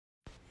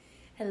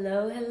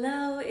Hello,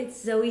 hello,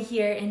 it's Zoe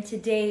here, and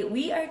today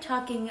we are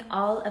talking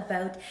all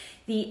about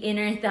the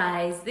inner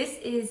thighs. This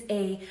is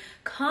a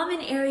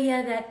common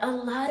area that a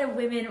lot of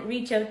women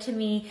reach out to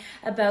me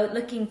about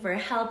looking for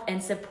help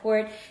and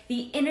support.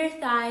 The inner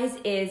thighs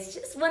is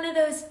just one of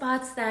those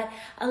spots that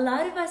a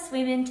lot of us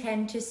women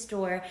tend to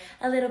store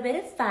a little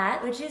bit of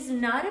fat, which is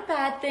not a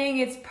bad thing.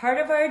 It's part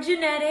of our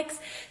genetics.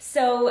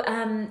 So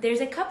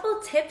there's a couple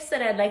tips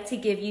that I'd like to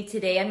give you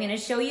today. I'm going to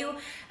show you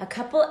a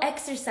couple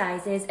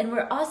exercises, and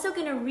we're also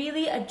going to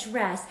really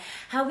address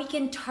how we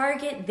can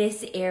target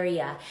this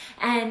area.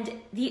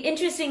 And the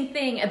interesting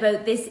thing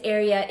about this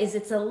area is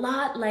it's a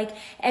lot like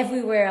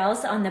everywhere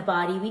else on the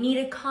body. We need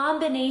a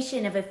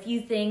combination of a few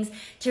things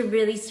to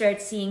really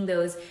start seeing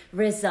those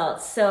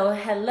results. So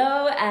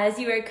hello, as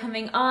you are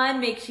coming on,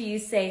 make sure you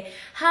say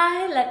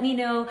hi, let me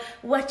know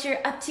what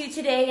you're up to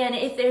today, and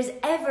if there's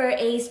ever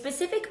a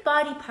specific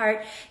body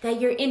part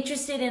that you're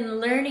interested in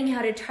learning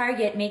how to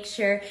target, make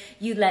sure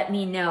you let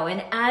me know.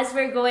 And as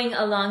we're going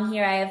along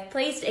here, I have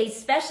placed a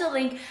special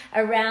link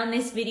around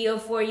this video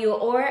for you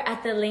or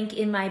at the link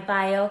in my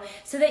bio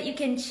so that you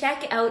can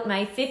check out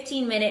my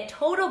 15-minute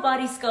total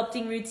body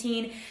sculpting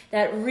routine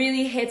that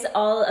really hits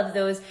all of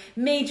those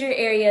major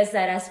areas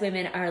that us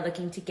women are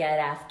looking to get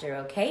after,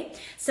 okay?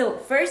 So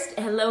first,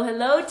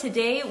 hello,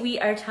 today we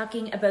are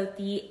talking about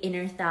the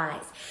inner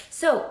thighs.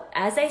 So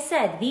as I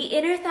said, the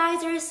inner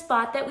thighs are a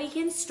spot that we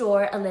can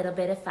store a little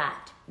bit of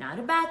fat. Not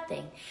a bad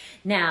thing.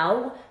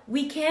 Now,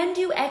 we can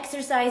do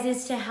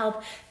exercises to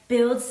help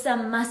build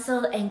some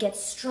muscle and get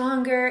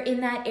stronger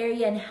in that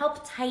area and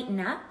help tighten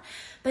up.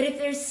 But if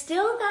there's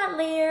still that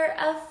layer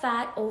of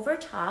fat over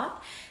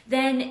top,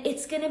 then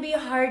it's going to be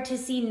hard to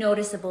see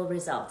noticeable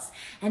results.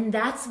 And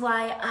that's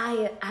why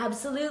I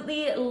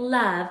absolutely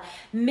love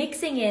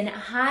mixing in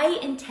high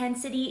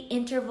intensity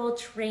interval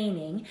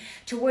training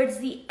towards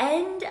the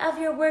end of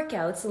your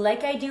workouts,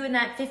 like I do in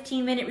that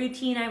 15-minute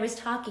routine I was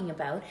talking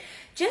about.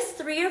 Just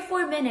 3 or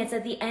 4 minutes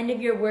at the end of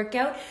your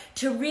workout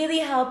to really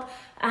help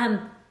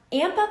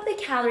amp up the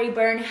calorie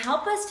burn,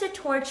 help us to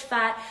torch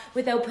fat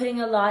without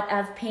putting a lot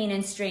of pain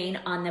and strain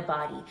on the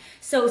body.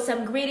 So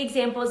some great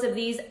examples of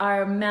these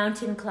are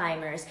mountain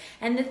climbers.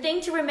 And the thing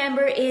to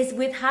remember is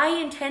with high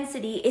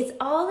intensity, it's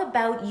all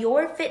about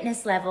your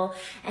fitness level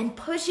and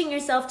pushing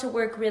yourself to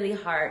work really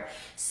hard.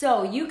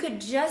 So you could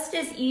just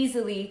as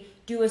easily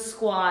do a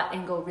squat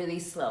and go really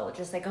slow,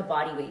 just like a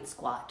body weight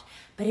squat.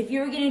 But if you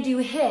were going to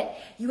do HIIT,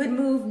 you would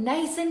move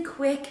nice and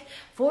quick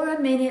for a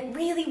minute,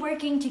 really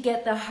working to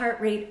get the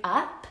heart rate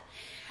up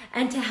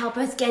and to help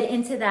us get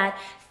into that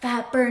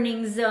fat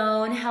burning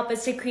zone, help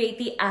us to create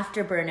the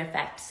afterburn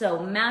effect. So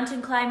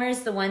mountain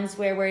climbers, the ones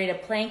where we're in a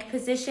plank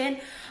position,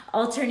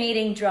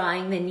 alternating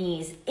drawing the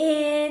knees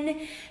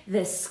in,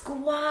 the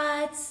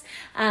squats,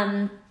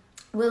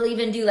 we'll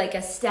even do like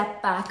a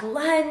step back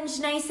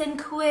lunge nice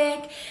and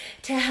quick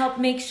to help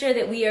make sure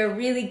that we are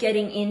really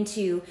getting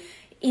into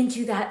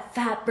that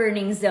fat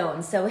burning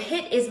zone. So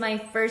HIIT is my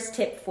first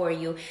tip for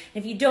you.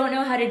 If you don't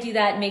know how to do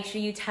that, make sure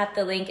you tap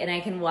the link and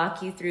I can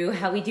walk you through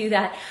how we do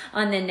that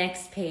on the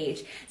next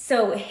page.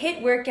 So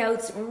HIIT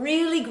workouts,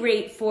 really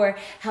great for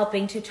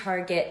helping to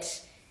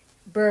target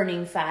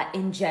burning fat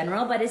in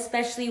general, but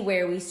especially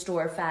where we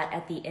store fat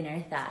at the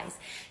inner thighs.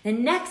 The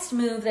next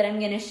move that I'm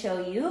going to show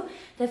you,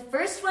 the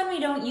first one we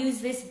don't use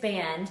this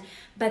band,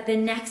 but the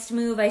next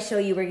move I show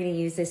you we're going to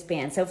use this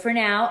band. So for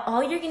now,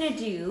 all you're going to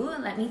do,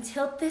 let me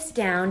tilt this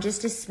down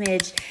just a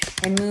smidge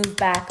and move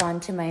back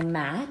onto my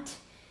mat,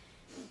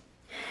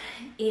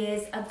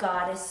 is a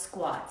goddess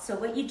squat. So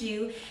what you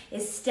do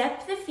is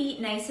step the feet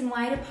nice and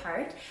wide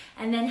apart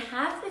and then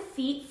have the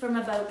feet from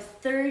about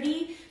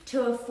 30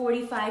 to a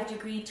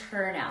 45-degree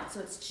turnout.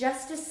 So it's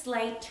just a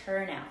slight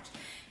turnout.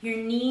 Your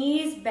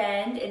knees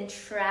bend and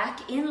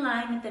track in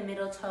line with the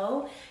middle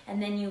toe,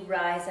 and then you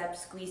rise up,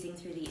 squeezing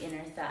through the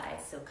inner thighs.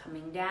 So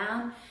coming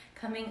down,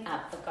 coming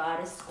up, the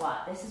goddess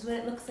squat. This is what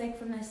it looks like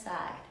from the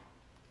side.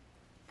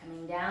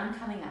 Coming down,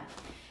 coming up.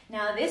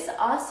 Now this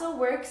also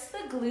works the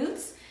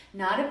glutes.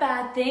 Not a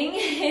bad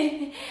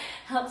thing.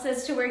 Helps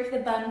us to work the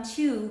bum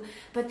too.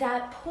 But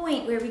that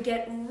point where we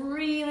get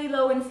really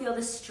low and feel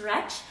the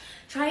stretch,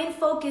 try and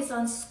focus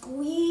on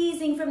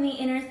squeezing from the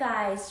inner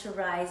thighs to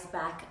rise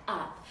back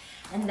up.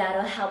 And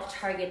that'll help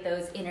target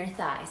those inner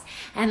thighs.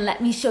 And let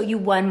me show you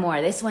one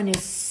more. This one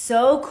is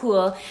so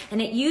cool.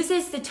 And it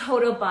uses the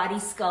Total Body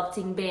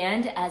Sculpting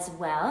Band as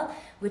well,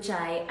 which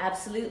I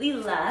absolutely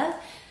love,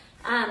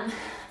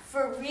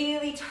 for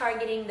really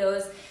targeting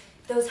those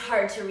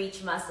hard to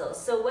reach muscles.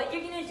 So what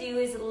you're gonna do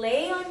is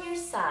lay on your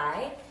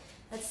side.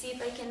 Let's see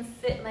if I can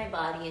fit my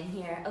body in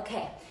here.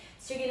 Okay,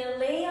 so you're gonna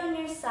lay on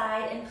your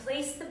side and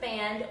place the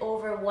band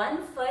over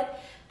one foot,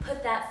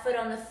 put that foot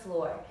on the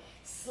floor.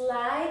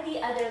 Slide the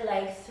other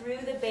leg through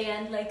the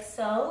band like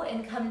so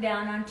and come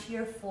down onto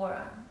your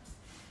forearms.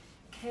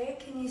 Okay,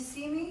 can you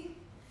see me?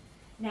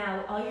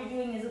 Now all you're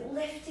doing is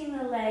lifting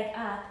the leg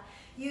up,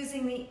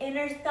 using the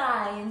inner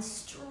thigh and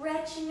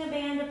stretching the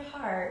band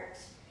apart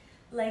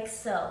like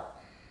so.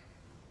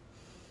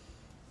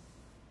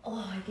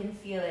 Oh, I can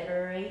feel it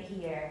right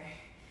here,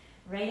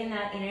 right in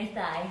that inner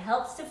thigh.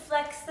 Helps to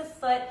flex the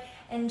foot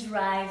and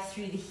drive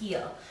through the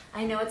heel.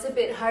 I know it's a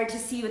bit hard to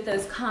see with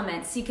those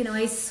comments. You can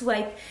always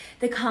swipe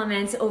the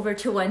comments over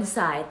to one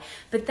side.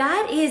 But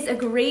that is a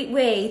great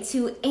way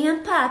to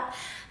amp up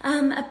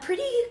a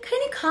pretty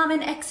kind of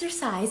common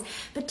exercise,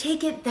 but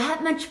take it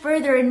that much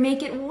further and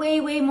make it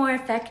way, way more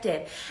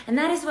effective. And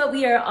that is what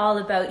we are all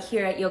about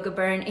here at Yoga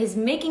Burn, is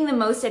making the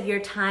most of your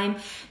time,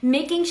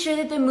 making sure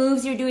that the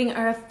moves you're doing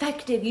are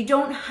effective. You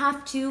don't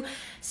have to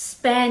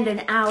spend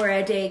an hour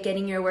a day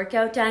getting your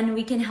workout done.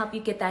 We can help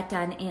you get that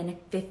done in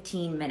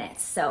 15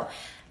 minutes. So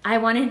I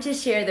wanted to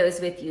share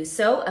those with you.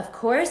 So, of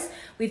course,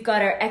 we've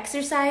got our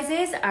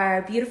exercises,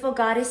 our beautiful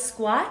goddess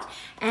squat,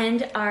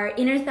 and our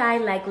inner thigh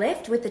leg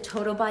lift with the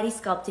total body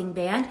sculpting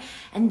band,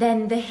 and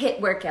then the HIIT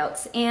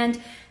workouts. And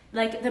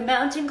like the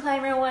mountain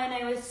climber one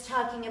I was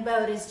talking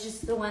about is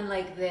just the one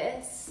like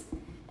this.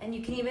 And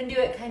you can even do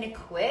it kind of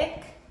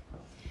quick,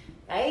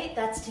 right?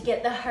 That's to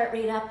get the heart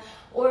rate up.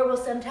 Or we'll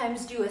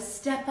sometimes do a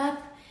step up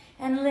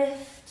and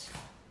lift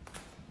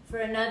for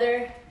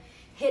another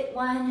HIIT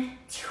one.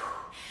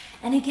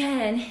 And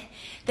again,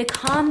 the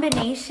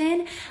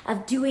combination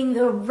of doing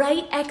the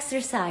right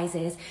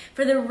exercises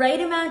for the right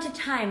amount of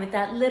time with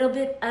that little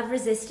bit of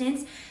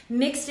resistance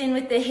mixed in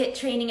with the HIIT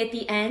training at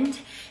the end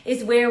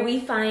is where we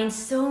find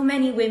so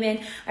many women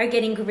are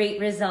getting great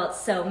results.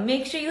 So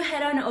make sure you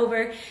head on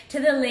over to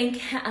the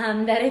link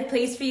that I've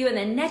placed for you in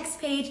the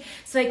next page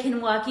so I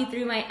can walk you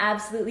through my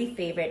absolutely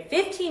favorite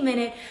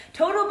 15-minute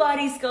total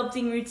body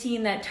sculpting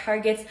routine that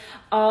targets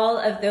all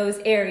of those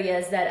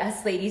areas that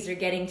us ladies are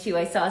getting to.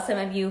 I saw some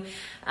of you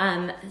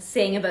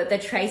saying about the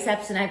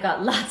triceps, and I've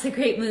got lots of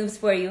great moves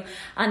for you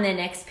on the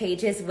next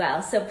page as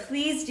well. So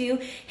please do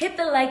hit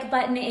the like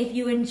button if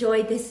you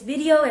enjoyed this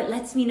video. It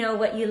lets me know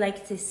what you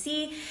like to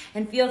see,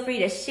 and feel free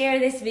to share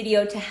this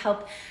video to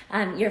help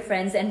your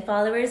friends and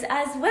followers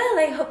as well.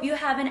 I hope you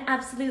have an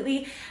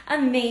absolutely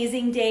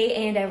amazing day,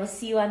 and I will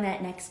see you on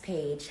that next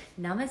page.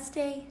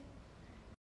 Namaste.